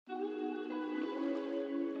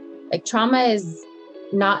Like trauma is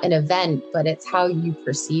not an event, but it's how you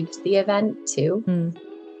perceived the event too.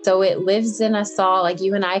 So it lives in us all. Like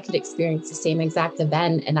you and I could experience the same exact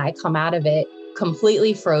event and I come out of it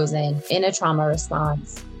completely frozen in a trauma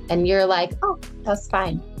response. And you're like, oh, that's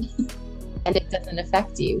fine. And it doesn't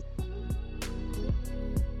affect you.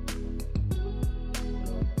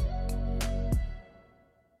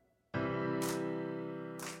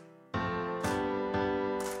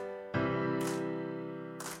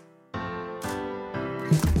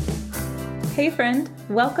 Hey friend,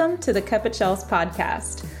 welcome to the Cup of Chels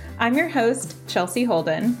podcast. I'm your host, Chelsea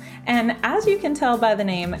Holden, and as you can tell by the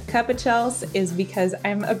name, Cup of Chels is because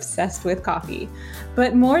I'm obsessed with coffee.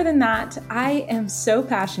 But more than that, I am so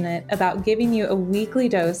passionate about giving you a weekly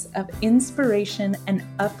dose of inspiration and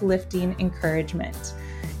uplifting encouragement.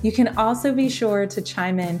 You can also be sure to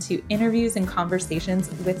chime in to interviews and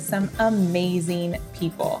conversations with some amazing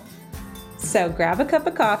people. So grab a cup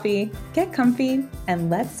of coffee, get comfy, and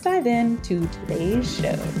let's dive into today's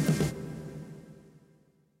show.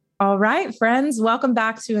 All right, friends, welcome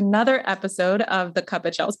back to another episode of the Cup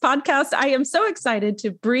of Chels podcast. I am so excited to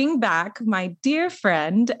bring back my dear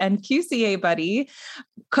friend and QCA buddy,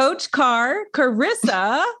 Coach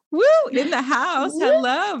Carissa, in the house.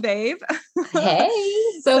 Hello, babe. Hey,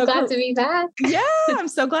 so glad to be back. Yeah, I'm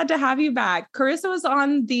so glad to have you back. Carissa was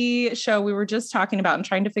on the show we were just talking about and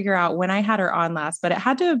trying to figure out when I had her on last, but it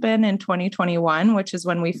had to have been in 2021, which is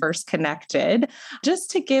when we first connected.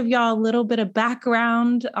 Just to give y'all a little bit of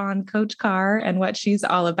background on Coach Carr and what she's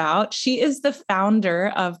all about. She is the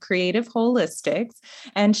founder of Creative Holistics,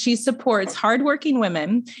 and she supports hardworking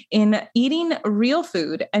women in eating real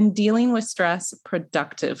food and dealing with stress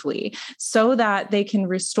productively so that they can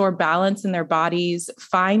restore balance in their bodies,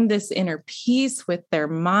 find this inner peace with their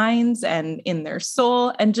minds and in their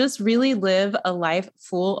soul, and just really live a life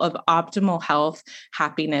full of optimal health,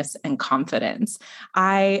 happiness, and confidence.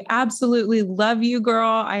 I absolutely love you, girl.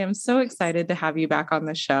 I am so excited to have you back on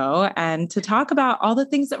the show and to talk about all the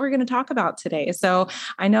things that we're going to talk about today. So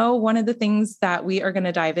I know one of the things that we are going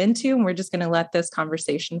to dive into, and we're just going to let this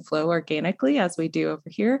conversation flow organically as we do over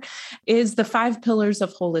here, is the 5 pillars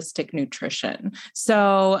of holistic nutrition.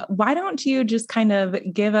 So why don't you just kind of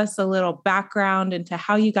give us a little background into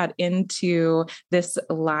how you got into this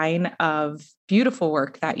line of beautiful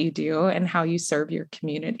work that you do and how you serve your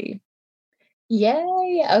community?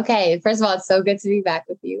 Yay. Okay. First of all, it's so good to be back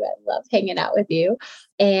with you. I love hanging out with you.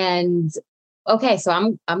 And okay,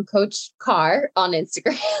 so I'm Coach Carr on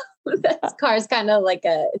Instagram. Carr is kind of like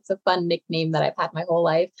it's a fun nickname that I've had my whole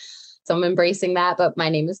life. So I'm embracing that, but my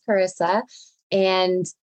name is Carissa and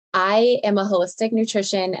I am a holistic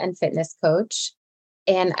nutrition and fitness coach.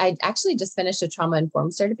 And I actually just finished a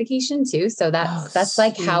trauma-informed certification too. So that's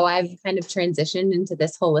like how I've kind of transitioned into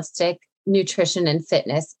this holistic nutrition and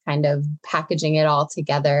fitness, kind of packaging it all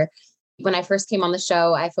together. When I first came on the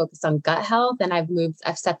show, I focused on gut health and I've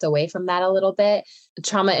stepped away from that a little bit. The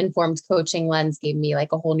trauma-informed coaching lens gave me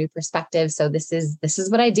like a whole new perspective. So this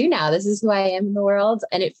is what I do now. This is who I am in the world.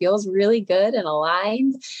 And it feels really good and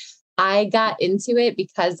aligned. I got into it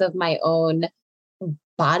because of my own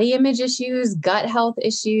body image issues, gut health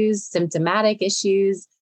issues, symptomatic issues.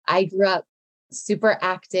 I grew up super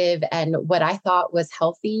active and what I thought was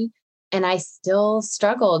healthy. And I still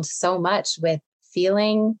struggled so much with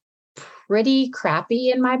feeling pretty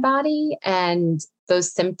crappy in my body. And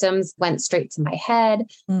those symptoms went straight to my head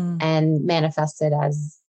and manifested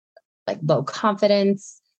as like low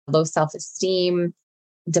confidence, low self-esteem,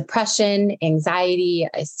 depression, anxiety.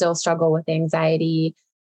 I still struggle with anxiety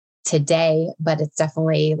today, but it's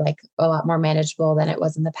definitely like a lot more manageable than it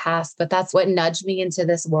was in the past. But that's what nudged me into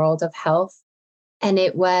this world of health. And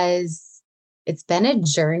it's been a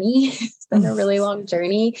journey. It's been a really long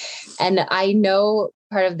journey. And I know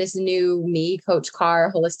part of this new me, Coach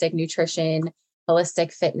Carr, holistic nutrition,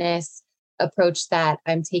 holistic fitness approach that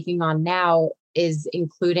I'm taking on now is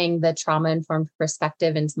including the trauma-informed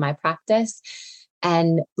perspective into my practice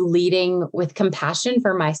and leading with compassion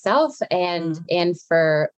for myself and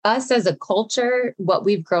for us as a culture, what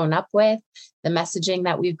we've grown up with, the messaging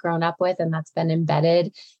that we've grown up with, and that's been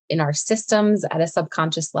embedded in our systems at a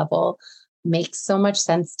subconscious level makes so much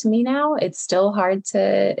sense to me now. It's still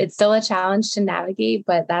a challenge to navigate,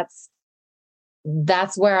 but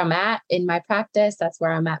that's where I'm at in my practice. That's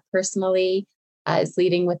where I'm at personally, is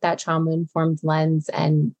leading with that trauma-informed lens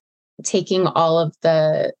and taking all of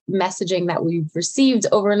the messaging that we've received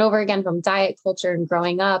over and over again from diet culture and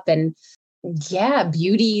growing up and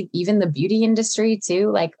beauty, even the beauty industry too.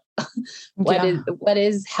 Like what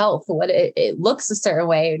is health? It looks a certain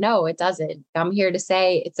way. No, it doesn't. I'm here to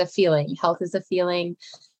say it's a feeling. Health is a feeling.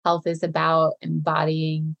 Health is about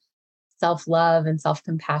embodying self-love and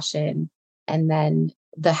self-compassion. And then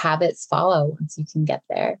the habits follow once you can get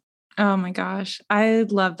there. Oh my gosh. I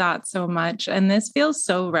love that so much. And this feels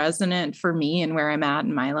so resonant for me and where I'm at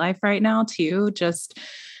in my life right now too. Just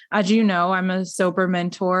as you know, I'm a sober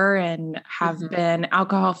mentor and have been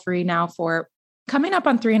alcohol free now for coming up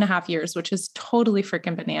on 3.5 years, which is totally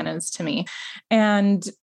freaking bananas to me. And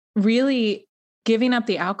really giving up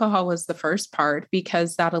the alcohol was the first part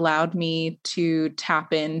because that allowed me to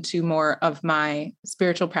tap into more of my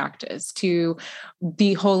spiritual practice, to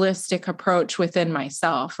the holistic approach within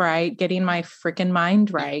myself, right? Getting my freaking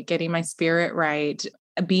mind right, getting my spirit right,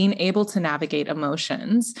 being able to navigate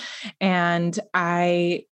emotions. And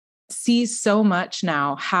I see so much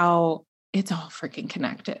now how it's all freaking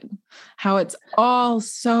connected, how it's all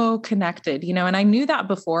so connected, and I knew that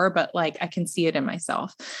before, but like, I can see it in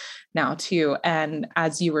myself now too. And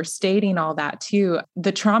as you were stating all that too,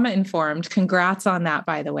 the trauma informed, congrats on that,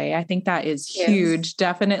 by the way. I think that is huge.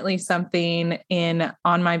 Definitely something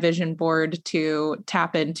on my vision board to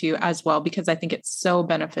tap into as well, because I think it's so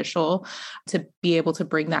beneficial to be able to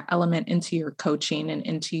bring that element into your coaching and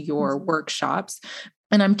into your workshops.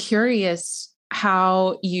 And I'm curious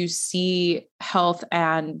how you see health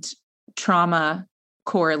and trauma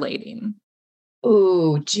correlating.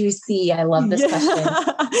 Ooh, juicy. I love this question.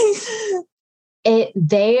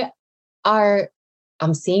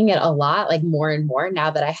 I'm seeing it a lot, like more and more now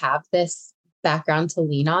that I have this background to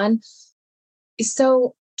lean on.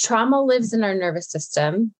 So trauma lives in our nervous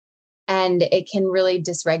system and it can really it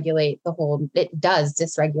does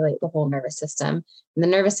dysregulate the whole nervous system. And the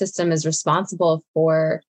nervous system is responsible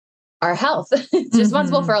for our health. It's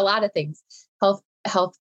responsible for a lot of things,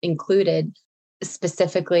 health included,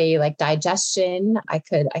 specifically like digestion. I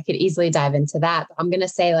could easily dive into that. I'm going to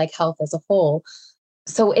say like health as a whole.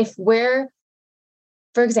 So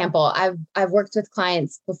for example, I've worked with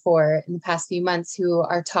clients before in the past few months who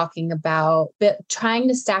are talking about trying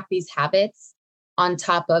to stack these habits on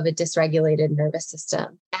top of a dysregulated nervous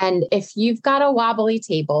system. And if you've got a wobbly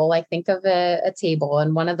table, like think of a table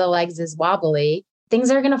and one of the legs is wobbly, things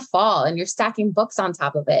are going to fall and you're stacking books on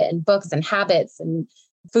top of it and books and habits and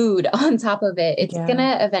food on top of it. It's going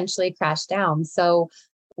to eventually crash down. So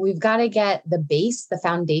we've got to get the base, the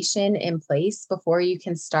foundation in place before you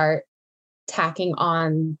can start tacking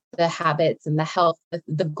on the habits and the health,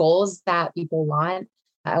 the goals that people want.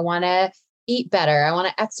 I want to eat better. I want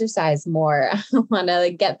to exercise more. I want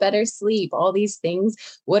to get better sleep, all these things.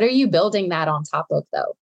 What are you building that on top of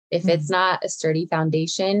though? If it's not a sturdy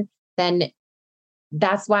foundation, then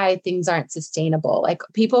that's why things aren't sustainable. Like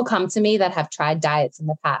people come to me that have tried diets in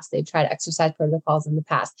the past. They've tried exercise protocols in the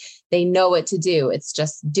past. They know what to do. It's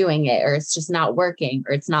just doing it, or it's just not working,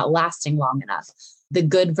 or it's not lasting long enough. The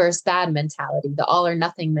good versus bad mentality, the all or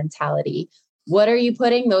nothing mentality. What are you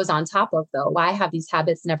putting those on top of though? Why have these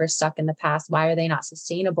habits never stuck in the past? Why are they not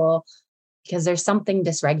sustainable? Because there's something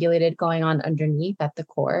dysregulated going on underneath at the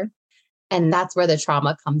core. And that's where the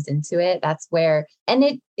trauma comes into it. That's where,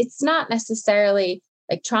 and it's not necessarily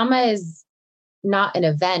like trauma is not an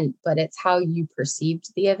event, but it's how you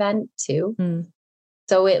perceived the event too.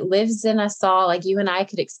 So it lives in us all. Like you and I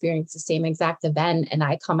could experience the same exact event and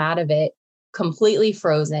I come out of it completely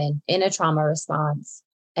frozen in a trauma response.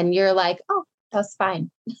 And you're like, oh, that's fine.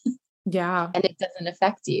 Yeah. And it doesn't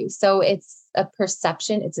affect you. So it's a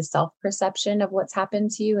perception. It's a self-perception of what's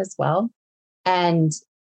happened to you as well. And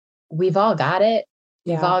we've all got it.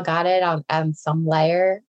 We've all got it on some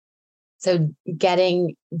layer. So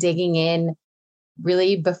digging in,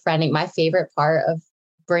 really befriending. My favorite part of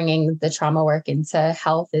bringing the trauma work into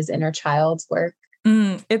health is inner child work.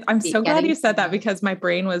 I'm so glad you said that because my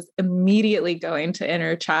brain was immediately going to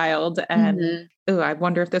inner child and I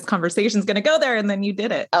wonder if this conversation is going to go there. And then you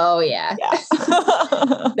did it. Oh yeah.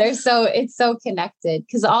 It's so connected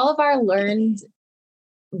because all of our learned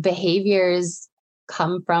behaviors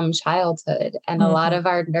come from childhood and a lot of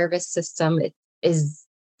our nervous system is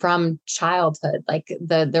from childhood. Like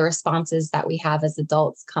the responses that we have as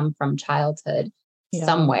adults come from childhood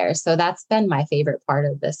somewhere. So that's been my favorite part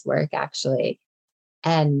of this work actually.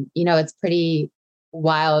 And, it's pretty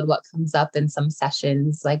wild what comes up in some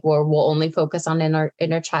sessions, like where we'll only focus on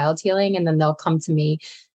inner child healing. And then they'll come to me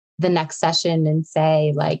the next session and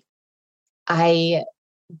say like, I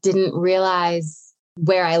didn't realize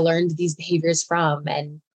where I learned these behaviors from.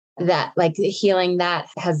 And that like healing that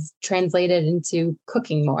has translated into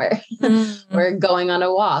cooking more or going on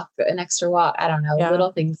an extra walk. I don't know,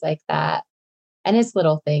 little things like that. And it's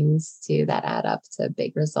little things too that add up to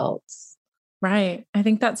big results. Right. I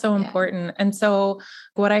think that's so important. And so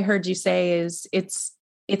what I heard you say is it's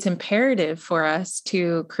it's imperative for us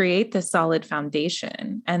to create this solid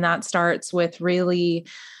foundation. And that starts with really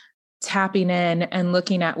tapping in and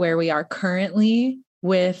looking at where we are currently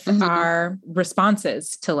with our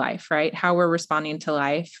responses to life, right? How we're responding to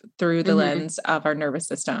life through the lens of our nervous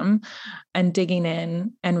system, and digging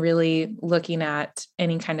in and really looking at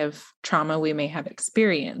any kind of trauma we may have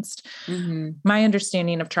experienced. My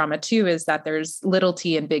understanding of trauma too is that there's little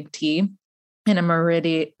t and big T, and a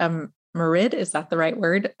merid, is that the right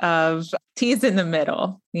word? Of T's in the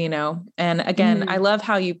middle, And again, I love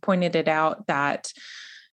how you pointed it out that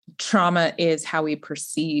trauma is how we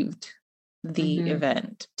perceived the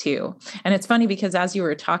event too. And it's funny because as you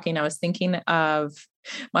were talking, I was thinking of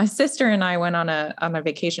my sister and I went on a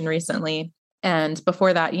vacation recently. And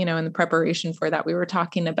before that, in the preparation for that, we were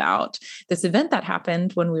talking about this event that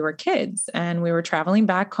happened when we were kids, and we were traveling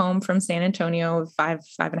back home from San Antonio,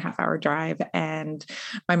 5.5 hour drive. And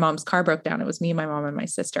my mom's car broke down. It was me, my mom, and my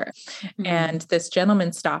sister. And this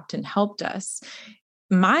gentleman stopped and helped us.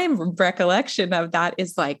 My recollection of that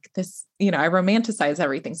is like this, I romanticize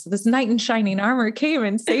everything. So this knight in shining armor came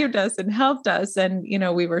and saved us and helped us. And,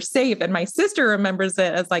 we were safe. And my sister remembers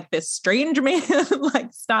it as like this strange man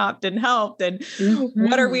like stopped and helped. And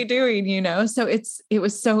what are we doing? So it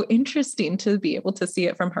was so interesting to be able to see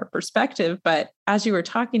it from her perspective. But as you were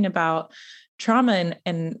talking about trauma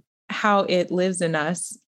and how it lives in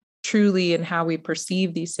us, truly, and how we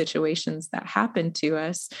perceive these situations that happen to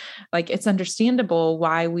us, like it's understandable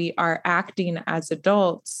why we are acting as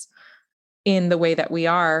adults in the way that we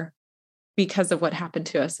are because of what happened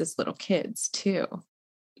to us as little kids too.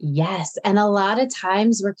 Yes. And a lot of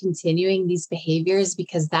times we're continuing these behaviors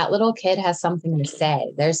because that little kid has something to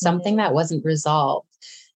say. There's something that wasn't resolved.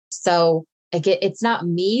 So again, it's not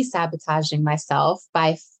me sabotaging myself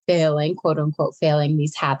by failing, quote unquote, failing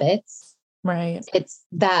these habits. Right. It's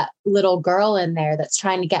that little girl in there that's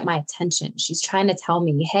trying to get my attention. She's trying to tell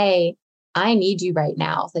me, hey, I need you right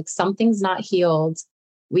now. Like something's not healed.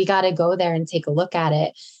 We got to go there and take a look at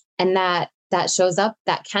it. And that shows up,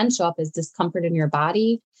 that can show up as discomfort in your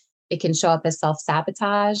body. It can show up as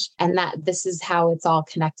self-sabotage. And that this is how it's all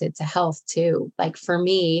connected to health too. Like for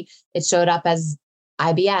me, it showed up as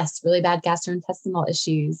IBS, really bad gastrointestinal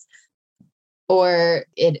issues. Or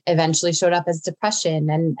it eventually showed up as depression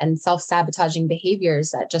and self-sabotaging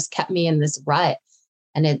behaviors that just kept me in this rut.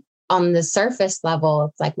 And it on the surface level,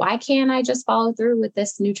 it's like, why can't I just follow through with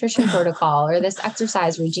this nutrition protocol or this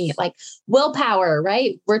exercise regime? Like willpower,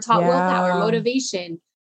 right? We're taught willpower, motivation,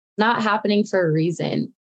 not happening for a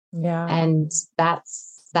reason. Yeah. And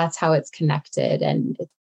that's how it's connected. And it's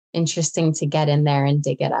interesting to get in there and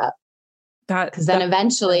dig it up. Because then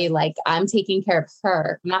eventually, like, I'm taking care of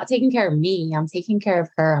her. I'm not taking care of me. I'm taking care of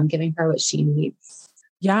her. I'm giving her what she needs.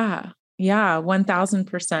 Yeah. Yeah.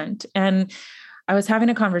 1000%. And I was having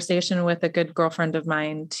a conversation with a good girlfriend of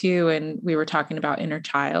mine too. And we were talking about inner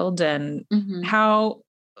child and how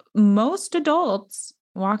most adults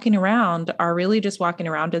walking around are really just walking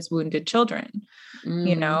around as wounded children,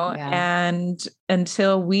 and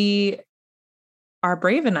until we are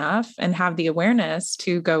brave enough and have the awareness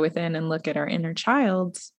to go within and look at our inner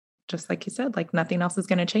child, just like you said, like nothing else is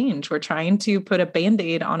going to change. We're trying to put a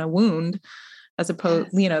Band-Aid on a wound as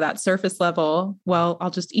opposed, that surface level. Well,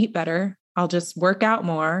 I'll just eat better. I'll just work out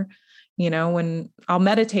more, when I'll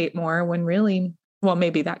meditate more, when really, well,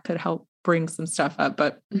 maybe that could help bring some stuff up,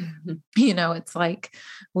 but it's like,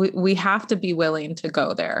 we have to be willing to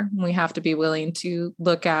go there. We have to be willing to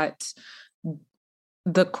look at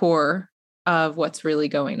the core of what's really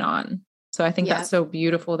going on. So I think that's so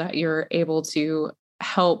beautiful that you're able to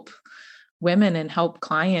help women and help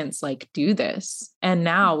clients like do this. And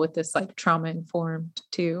now with this like trauma informed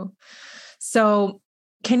too. So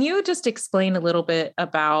can you just explain a little bit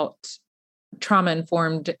about trauma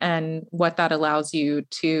informed and what that allows you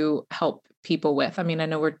to help people with? I mean, I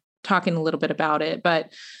know we're talking a little bit about it,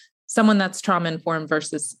 but someone that's trauma informed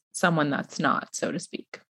versus someone that's not, so to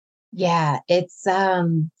speak. Yeah, it's,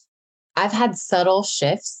 I've had subtle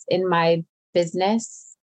shifts in my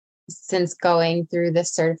business since going through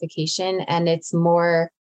this certification, and it's so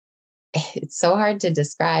hard to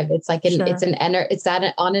describe. It's like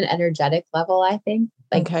on an energetic level, I think.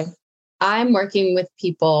 Like I'm working with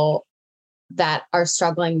people that are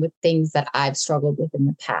struggling with things that I've struggled with in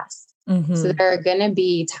the past. So there are going to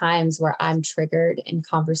be times where I'm triggered in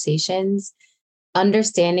conversations,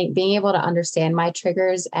 being able to understand my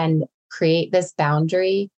triggers and create this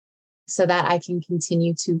boundary so that I can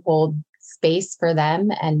continue to hold space for them.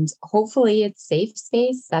 And hopefully it's safe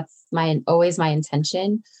space. That's always my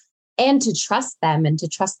intention. And to trust them and to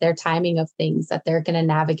trust their timing of things, that they're going to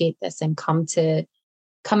navigate this and come to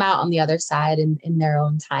come out on the other side in their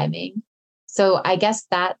own timing. So I guess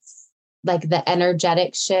that's like the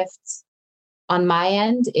energetic shift on my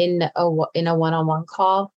end in a one-on-one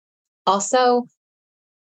call. Also,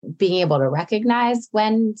 being able to recognize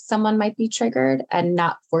when someone might be triggered and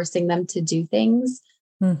not forcing them to do things.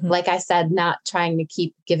 Mm-hmm. Like I said, not trying to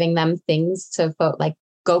keep giving them things to like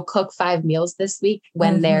go cook 5 meals this week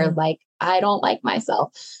when they're like, I don't like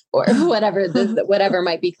myself or whatever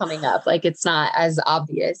might be coming up. Like it's not as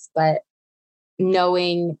obvious, but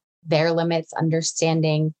knowing their limits,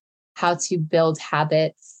 understanding how to build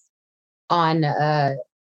habits on a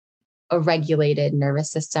regulated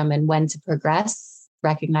nervous system and when to progress,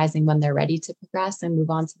 recognizing when they're ready to progress and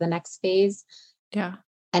move on to the next phase. Yeah.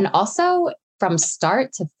 And also from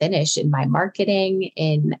start to finish in my marketing,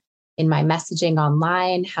 in my messaging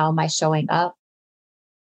online, how am I showing up?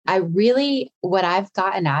 What I've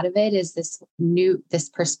gotten out of it is this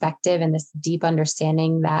perspective and this deep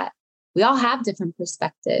understanding that we all have different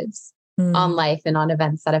perspectives on life and on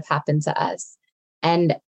events that have happened to us.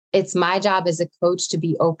 And it's my job as a coach to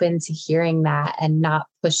be open to hearing that and not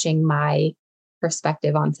pushing my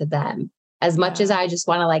perspective onto them. As much as I just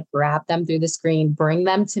want to like grab them through the screen, bring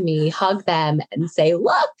them to me, hug them and say,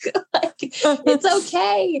 look, like, it's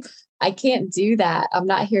okay. I can't do that. I'm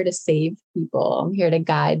not here to save people. I'm here to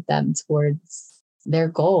guide them towards their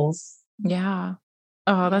goals. Yeah.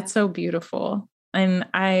 Oh, that's so beautiful. And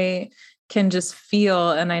I can just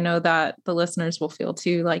feel, and I know that the listeners will feel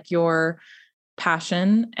too, like your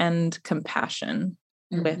passion and compassion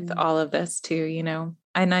with all of this too, you know.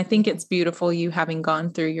 And I think it's beautiful you having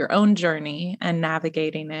gone through your own journey and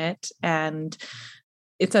navigating it. And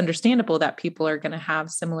it's understandable that people are going to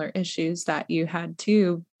have similar issues that you had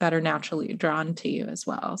too, that are naturally drawn to you as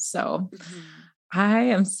well. So I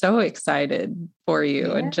am so excited for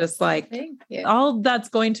you and just like all that's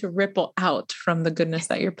going to ripple out from the goodness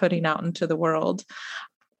that you're putting out into the world.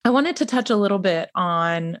 I wanted to touch a little bit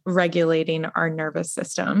on regulating our nervous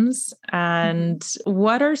systems and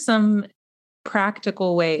what are some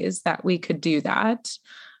practical ways that we could do that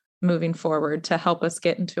moving forward to help us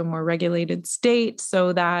get into a more regulated state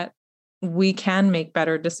so that we can make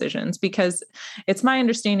better decisions. Because it's my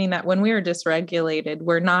understanding that when we are dysregulated,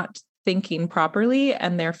 we're not thinking properly,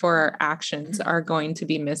 and therefore our actions are going to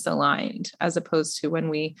be misaligned, as opposed to when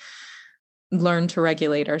we learn to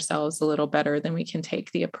regulate ourselves a little better, then we can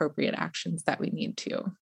take the appropriate actions that we need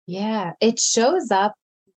to. Yeah, it shows up.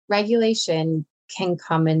 Regulation can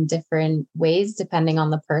come in different ways depending on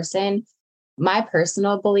the person. My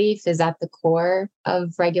personal belief is at the core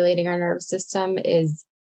of regulating our nervous system is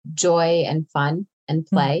joy and fun and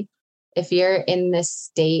play. If you're in this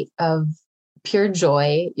state of pure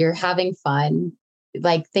joy, you're having fun.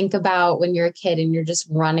 Like think about when you're a kid and you're just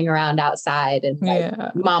running around outside and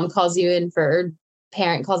like mom calls you in or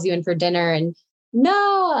parent calls you in for dinner and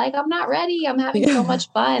no, like I'm not ready. I'm having so much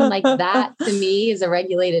fun. Like that to me is a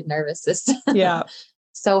regulated nervous system. Yeah.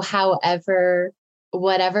 So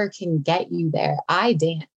whatever can get you there. I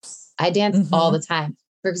dance all the time.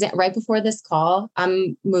 For example, right before this call,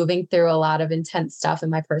 I'm moving through a lot of intense stuff in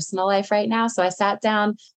my personal life right now. So I sat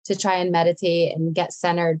down to try and meditate and get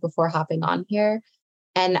centered before hopping on here.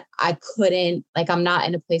 And I couldn't, like, I'm not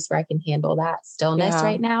in a place where I can handle that stillness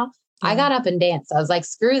right now. I got up and danced. I was like,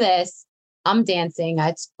 screw this. I'm dancing.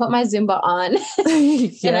 I put my Zumba on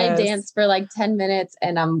and I danced for like 10 minutes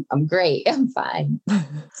and I'm great. I'm fine.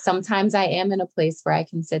 Sometimes I am in a place where I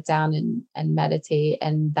can sit down and meditate,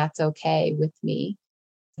 and that's okay with me.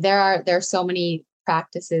 There are so many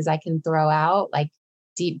practices I can throw out, like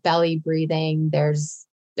deep belly breathing. There's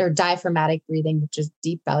diaphragmatic breathing, which is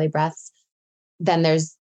deep belly breaths. Then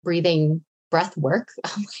there's breathing breath work.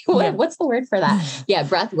 What's the word for that? Yeah,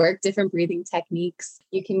 breath work, different breathing techniques.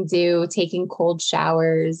 You can do taking cold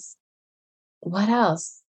showers. What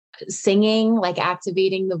else? Singing, like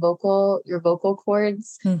activating your vocal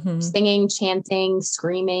cords, singing, chanting,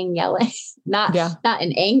 screaming, yelling, not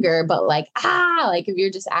in anger, but like if you're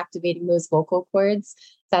just activating those vocal cords,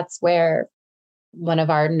 that's where one of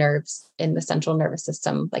our nerves in the central nervous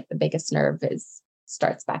system, like the biggest nerve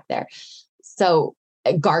starts back there. So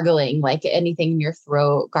gargling, like anything in your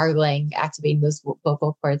throat, gargling, activating those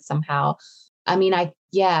vocal cords somehow. I mean,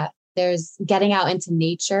 there's getting out into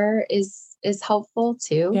nature is helpful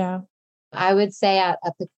too. Yeah. I would say at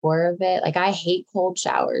the core of it, like I hate cold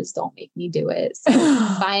showers. Don't make me do it. So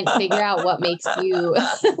figure out what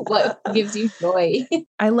gives you joy.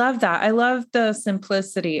 I love that. I love the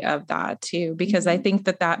simplicity of that too, because I think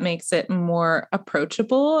that makes it more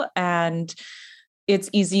approachable and it's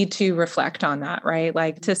easy to reflect on that, right?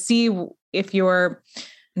 Like to see if you're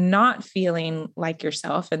not feeling like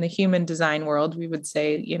yourself. In the human design world, we would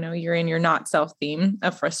say, you're in your not self theme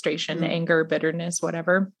of frustration, anger, bitterness,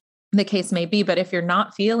 whatever the case may be. But if you're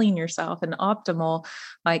not feeling yourself and optimal,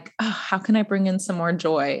 like, oh, how can I bring in some more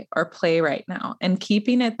joy or play right now? And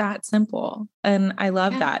keeping it that simple. And I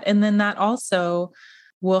love that. And then that also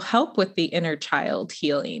will help with the inner child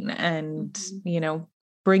healing and,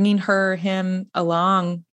 bringing him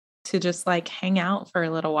along to just like hang out for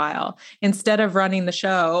a little while instead of running the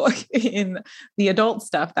show in the adult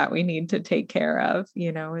stuff that we need to take care of.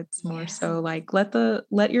 It's more so like,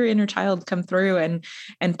 let your inner child come through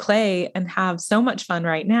and play and have so much fun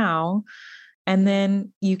right now. And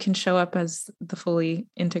then you can show up as the fully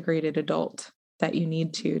integrated adult that you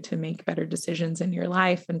need to make better decisions in your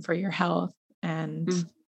life and for your health and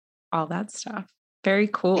all that stuff. Very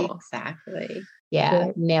cool. Exactly.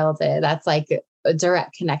 Yeah. Nailed it. That's like a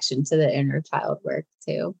direct connection to the inner child work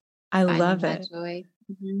too. I love it. Joy.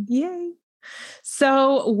 Yay.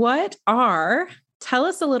 So tell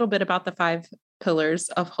us a little bit about the 5 pillars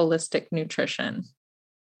of holistic nutrition.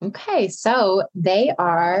 Okay. So they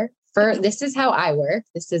are this is how I work.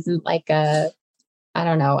 This isn't like I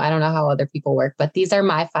don't know how other people work, but these are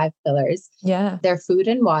my 5 pillars. Yeah. They're food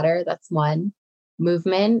and water. That's one.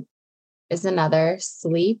 Movement is another.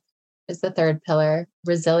 Sleep is the third pillar.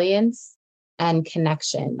 Resilience and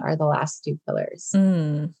connection are the last 2 pillars.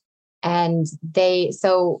 And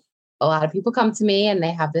so a lot of people come to me and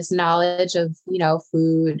they have this knowledge of,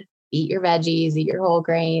 food, eat your veggies, eat your whole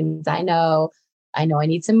grains. I know I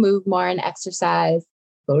need to move more and exercise,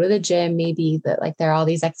 go to the gym, maybe that like there are all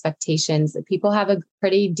these expectations that people have a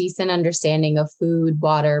pretty decent understanding of food,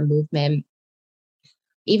 water, movement.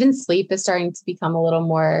 Even sleep is starting to become a little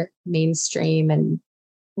more mainstream, and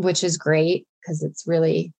which is great because it's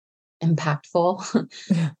really impactful.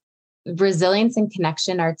 Resilience and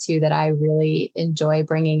connection are 2 that I really enjoy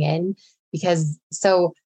bringing in because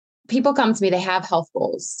so people come to me, they have health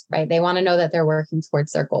goals, right? They want to know that they're working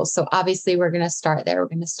towards their goals. So obviously we're going to start there. We're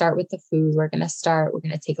going to start with the food. We're going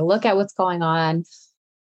to take a look at what's going on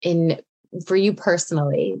for you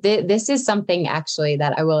personally. This is something actually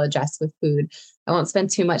that I will address with food. I won't spend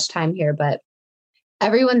too much time here, but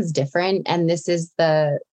everyone's different. And this is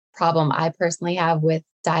the problem I personally have with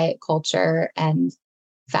diet culture and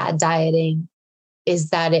fad dieting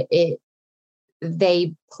is that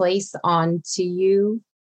they place onto you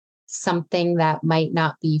something that might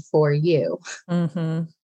not be for you.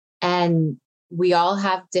 And we all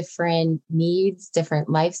have different needs, different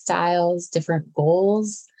lifestyles, different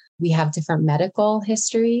goals. We have different medical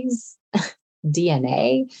histories,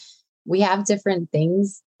 DNA. We have different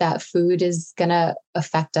things that food is going to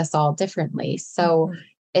affect us all differently. So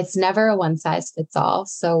it's never a one size fits all.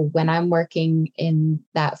 So when I'm working in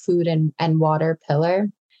that food and water pillar,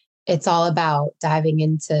 it's all about diving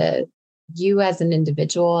into you as an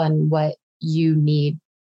individual and what you need,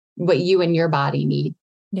 what you and your body need.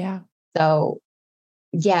 Yeah. So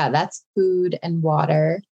that's food and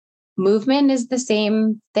water. Movement is the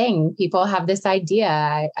same thing. People have this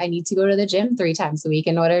idea. I need to go to the gym 3 times a week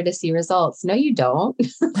in order to see results. No, you don't.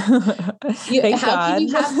 Can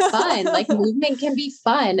you have fun? Like movement can be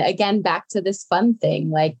fun. Again, back to this fun thing,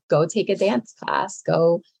 like go take a dance class,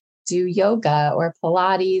 go do yoga or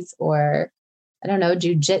Pilates or I don't know,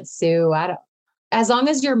 jujitsu. As long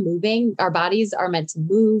as you're moving, our bodies are meant to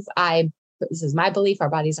move. This is my belief. Our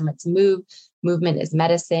bodies are meant to move. Movement is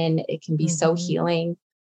medicine. It can be so healing.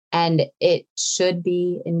 And it should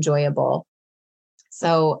be enjoyable.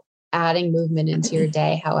 So adding movement into your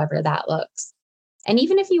day, however that looks. And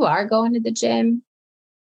even if you are going to the gym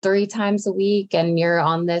 3 times a week and you're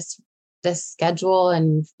on this schedule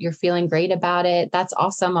and you're feeling great about it, that's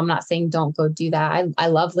awesome. I'm not saying don't go do that. I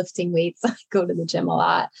love lifting weights. I go to the gym a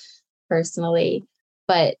lot personally,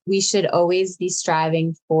 but we should always be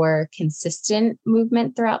striving for consistent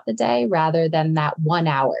movement throughout the day rather than that 1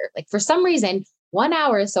 hour. Like for some reason, 1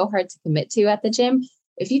 hour is so hard to commit to at the gym.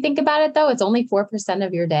 If you think about it though, it's only 4%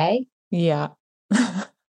 of your day. Yeah.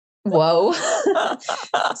 Whoa.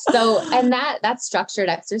 So, and that's structured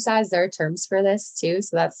exercise. There are terms for this too.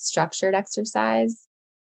 So that's structured exercise.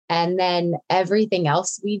 And then everything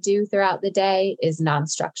else we do throughout the day is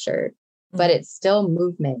non-structured, but it's still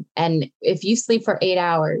movement. And if you sleep for 8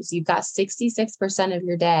 hours, you've got 66% of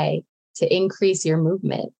your day to increase your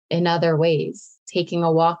movement in other ways, taking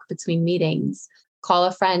a walk between meetings, call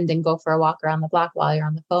a friend and go for a walk around the block while you're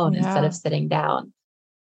on the phone instead of sitting down.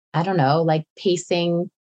 I don't know, like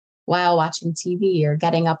pacing while watching TV or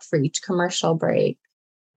getting up for each commercial break,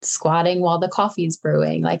 squatting while the coffee's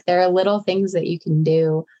brewing. Like there are little things that you can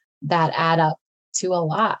do that add up to a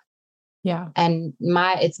lot. Yeah. And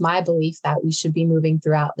it's my belief that we should be moving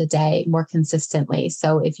throughout the day more consistently.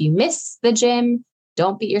 So if you miss the gym,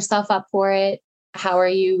 don't beat yourself up for it. How are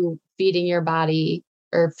you feeding your body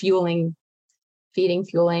or fueling?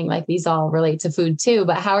 Like these all relate to food too,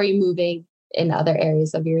 but how are you moving in other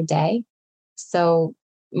areas of your day? So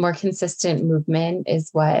more consistent movement is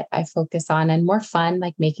what I focus on, and more fun,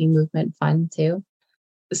 like making movement fun too.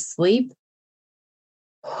 Sleep.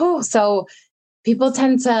 Whew, so people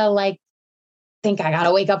tend to like think I got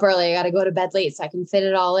to wake up early. I got to go to bed late so I can fit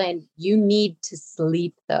it all in. You need to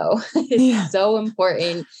sleep though. It's Yeah. so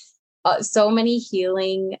important. So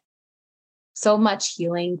much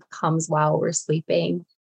healing comes while we're sleeping.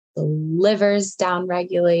 The liver's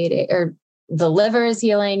downregulated, or the liver is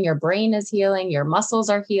healing, your brain is healing, your muscles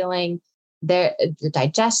are healing, your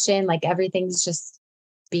digestion, like everything's just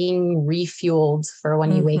being refueled for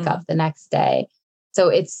when you wake up the next day. So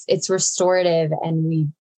it's restorative, and we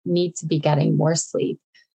need to be getting more sleep,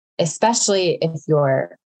 especially if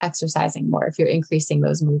you're exercising more, if you're increasing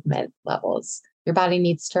those movement levels. Your body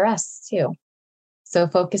needs to rest too. So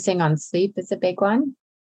focusing on sleep is a big one.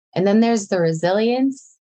 And then there's the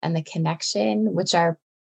resilience and the connection, which are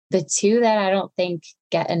the two that I don't think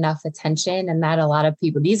get enough attention. And that a lot of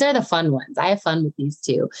people, these are the fun ones. I have fun with these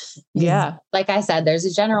two. Yeah. Like I said, there's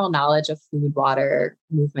a general knowledge of food, water,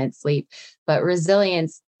 movement, sleep, but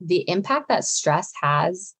resilience, the impact that stress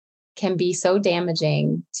has can be so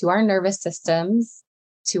damaging to our nervous systems,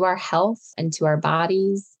 to our health, and to our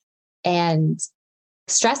bodies. And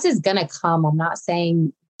stress is going to come. I'm not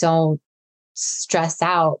saying don't stress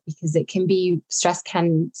out, because stress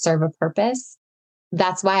can serve a purpose.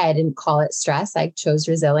 That's why I didn't call it stress. I chose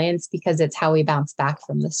resilience because it's how we bounce back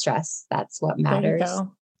from the stress. That's what matters. There you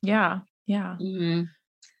go. Yeah. Yeah. Mm-hmm.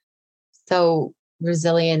 So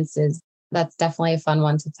that's definitely a fun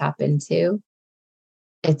one to tap into.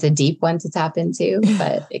 It's a deep one to tap into,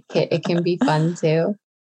 but it can be fun too.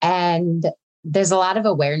 And there's a lot of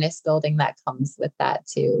awareness building that comes with that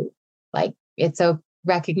too. Like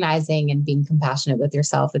recognizing and being compassionate with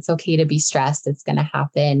yourself. It's okay to be stressed. It's going to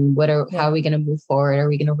happen. How are we going to move forward? Are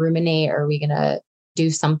we going to ruminate? Or are we going to do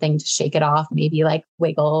something to shake it off? Maybe like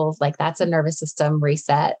wiggle, like that's a nervous system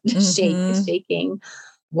reset, shaking,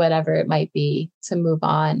 whatever it might be, to move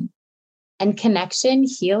on. And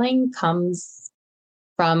healing comes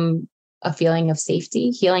from a feeling of safety.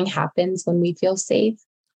 Healing happens when we feel safe.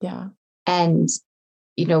 Yeah. And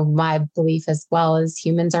my belief as well is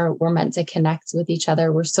we're meant to connect with each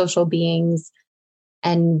other. We're social beings,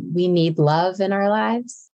 and we need love in our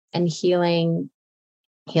lives, and healing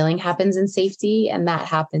happens in safety. And that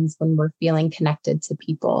happens when we're feeling connected to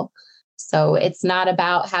people. So it's not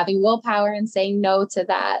about having willpower and saying no to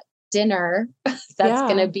that dinner that's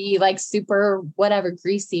going to be like super, whatever,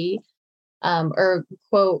 greasy, or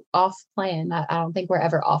quote off plan. I don't think we're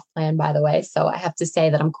ever off plan, by the way. So I have to say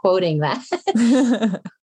that I'm quoting that.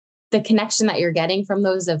 The connection that you're getting from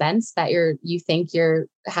those events that you think you're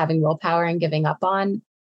having willpower and giving up on,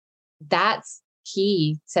 that's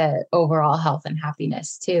key to overall health and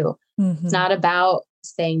happiness too. It's not about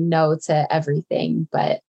saying no to everything,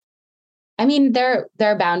 but I mean, there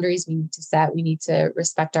are boundaries we need to set. We need to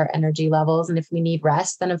respect our energy levels. And if we need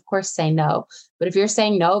rest, then of course say no. But if you're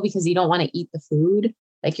saying no because you don't want to eat the food,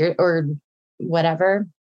 or whatever,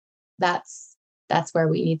 that's where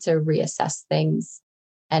we need to reassess things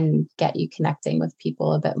and get you connecting with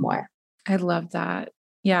people a bit more. I love that.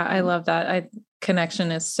 Yeah, I love that.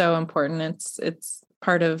 Connection is so important. It's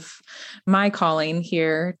part of my calling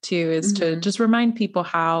here too, is to just remind people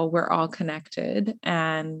how we're all connected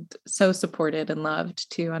and so supported and loved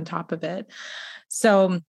too, on top of it.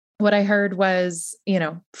 So what I heard was,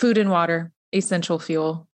 food and water, essential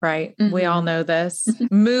fuel, right? We all know this.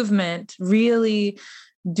 Movement, really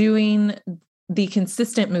doing the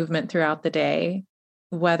consistent movement throughout the day,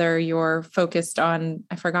 whether you're focused on,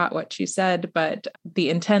 I forgot what you said, but the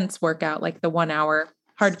intense workout, like the 1 hour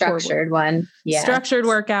hardcore structured one. Yeah. Structured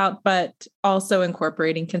workout, but also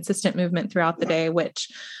incorporating consistent movement throughout the day, which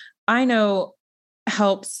I know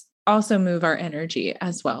helps also move our energy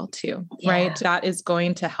as well too, right? That is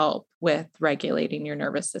going to help with regulating your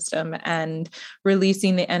nervous system and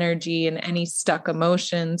releasing the energy and any stuck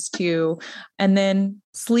emotions too. And then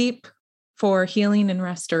sleep for healing and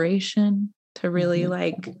restoration, to really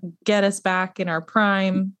get us back in our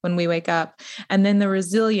prime when we wake up. And then the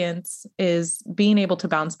resilience is being able to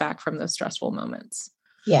bounce back from those stressful moments.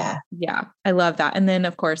 Yeah. Yeah. I love that. And then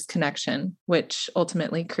of course, connection, which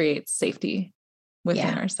ultimately creates safety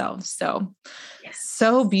within ourselves. So,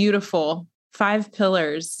 so beautiful. 5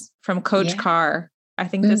 pillars from Coach Carr. I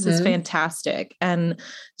think this is fantastic and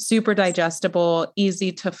super digestible,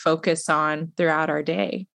 easy to focus on throughout our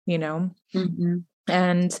day,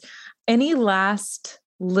 And any last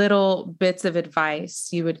little bits of advice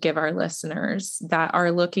you would give our listeners that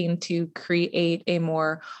are looking to create a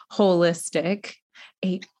more holistic,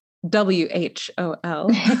 WHOL,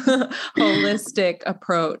 holistic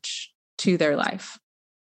approach to their life?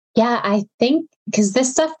 Yeah, I think because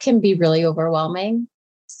this stuff can be really overwhelming.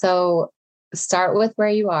 So start with where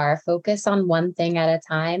you are, focus on one thing at a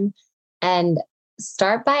time, and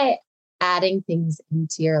start by adding things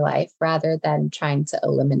into your life rather than trying to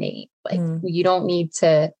eliminate. Like you don't need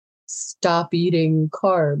to stop eating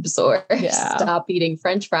carbs or stop eating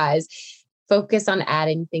French fries. Focus on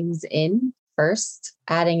adding things in first,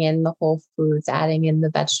 adding in the whole foods, adding in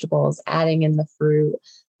the vegetables, adding in the fruit.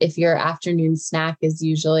 If your afternoon snack is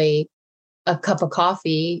usually a cup of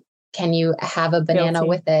coffee, can you have a banana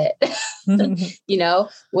with it?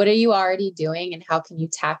 What are you already doing and how can you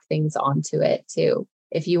tack things onto it too?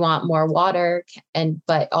 If you want more water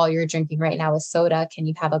but all you're drinking right now is soda, can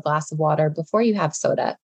you have a glass of water before you have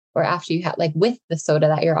soda or after you have, like with the soda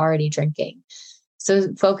that you're already drinking?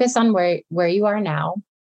 So focus on where you are now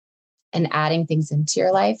and adding things into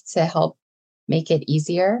your life to help make it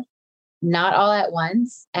easier, not all at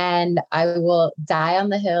once. And I will die on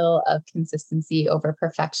the hill of consistency over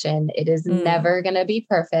perfection. It is never going to be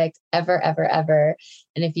perfect, ever, ever, ever.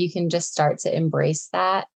 And if you can just start to embrace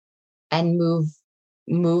that and move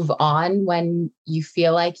on when you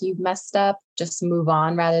feel like you've messed up, just move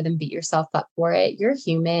on rather than beat yourself up for it. You're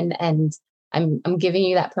human, and I'm giving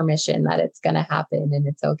you that permission that it's going to happen and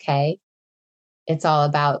it's okay. It's all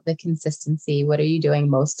about the consistency. What are you doing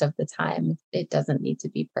most of the time? It doesn't need to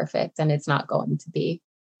be perfect, and it's not going to be.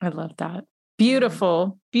 I love that.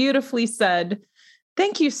 Beautiful. Beautifully said.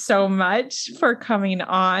 Thank you so much for coming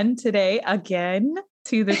on today again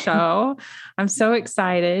to the show. I'm so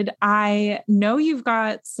excited. I know you've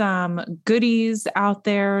got some goodies out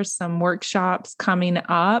there, some workshops coming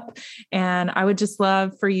up, and I would just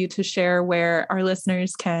love for you to share where our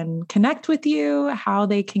listeners can connect with you, how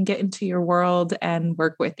they can get into your world and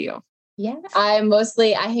work with you. Yeah, I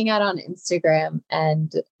hang out on Instagram,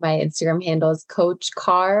 and my Instagram handle is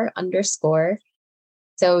coachcar_.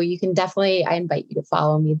 So you can I invite you to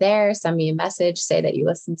follow me there, send me a message, say that you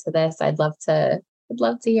listened to this. I'd love to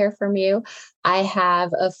hear from you. I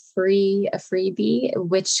have a freebie,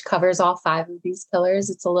 which covers all 5 of these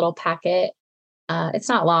pillars. It's a little packet. It's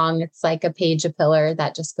not long. It's like a page a pillar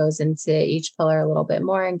that just goes into each pillar a little bit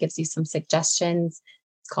more and gives you some suggestions.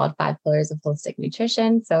 It's called 5 Pillars of Holistic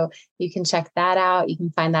Nutrition. So you can check that out. You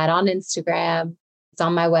can find that on Instagram. It's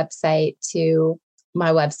on my website too.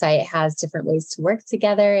 My website has different ways to work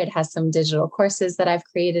together. It has some digital courses that I've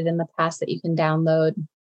created in the past that you can download.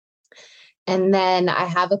 And then I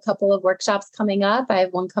have a couple of workshops coming up. I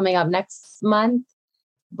have one coming up next month,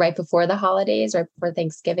 right before the holidays, right before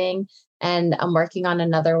Thanksgiving. And I'm working on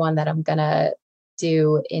another one that I'm going to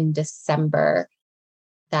do in December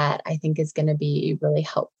that I think is going to be really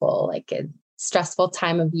helpful, like a stressful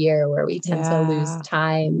time of year where we tend to lose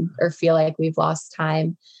time or feel like we've lost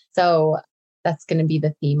time. So that's going to be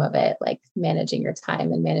the theme of it, like managing your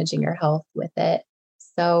time and managing your health with it.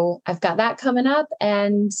 So I've got that coming up,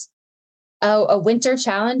 and a winter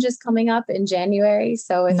challenge is coming up in January.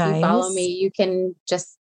 So if you follow me, you can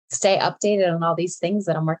just stay updated on all these things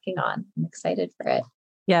that I'm working on. I'm excited for it.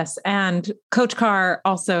 Yes. And Coach Carr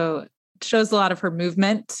also shows a lot of her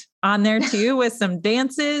movement on there too, with some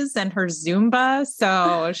dances and her Zumba.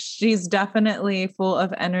 So she's definitely full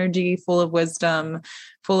of energy, full of wisdom,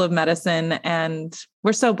 full of medicine. And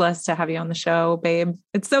we're so blessed to have you on the show, babe.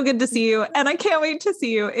 It's so good to see you. And I can't wait to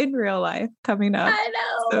see you in real life coming up. I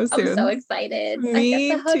know. So soon. I'm so excited. Me I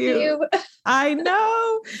get to hug too. you. I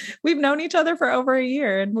know. We've known each other for over a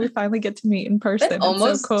year and we finally get to meet in person. It's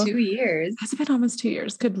almost so cool. 2 years. Has it been almost 2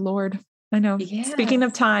 years? Good Lord. I know. Yes. Speaking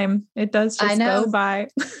of time, it does just go by.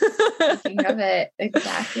 Speaking of it,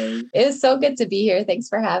 exactly. It was so good to be here. Thanks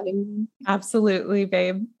for having me. Absolutely,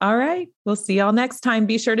 babe. All right. We'll see y'all next time.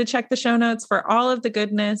 Be sure to check the show notes for all of the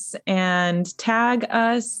goodness and tag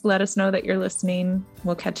us. Let us know that you're listening.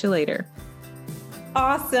 We'll catch you later.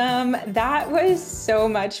 Awesome. That was so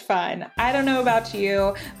much fun. I don't know about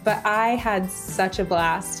you, but I had such a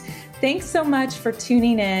blast. Thanks so much for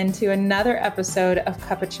tuning in to another episode of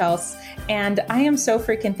Cup of Chels. And I am so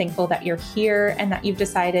freaking thankful that you're here and that you've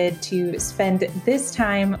decided to spend this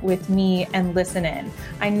time with me and listen in.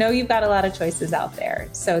 I know you've got a lot of choices out there,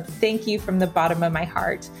 so thank you from the bottom of my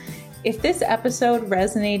heart. If this episode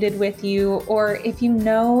resonated with you, or if you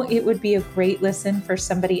know it would be a great listen for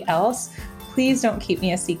somebody else, please don't keep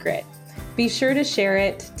me a secret. Be sure to share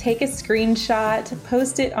it, take a screenshot,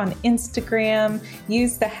 post it on Instagram,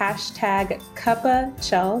 use the hashtag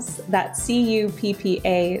CUPPACHELS, that's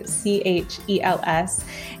CUPPACHELS,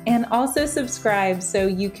 and also subscribe so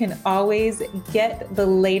you can always get the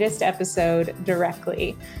latest episode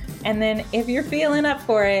directly. And then if you're feeling up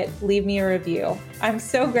for it, leave me a review. I'm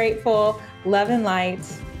so grateful. Love and light.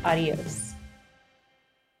 Adios.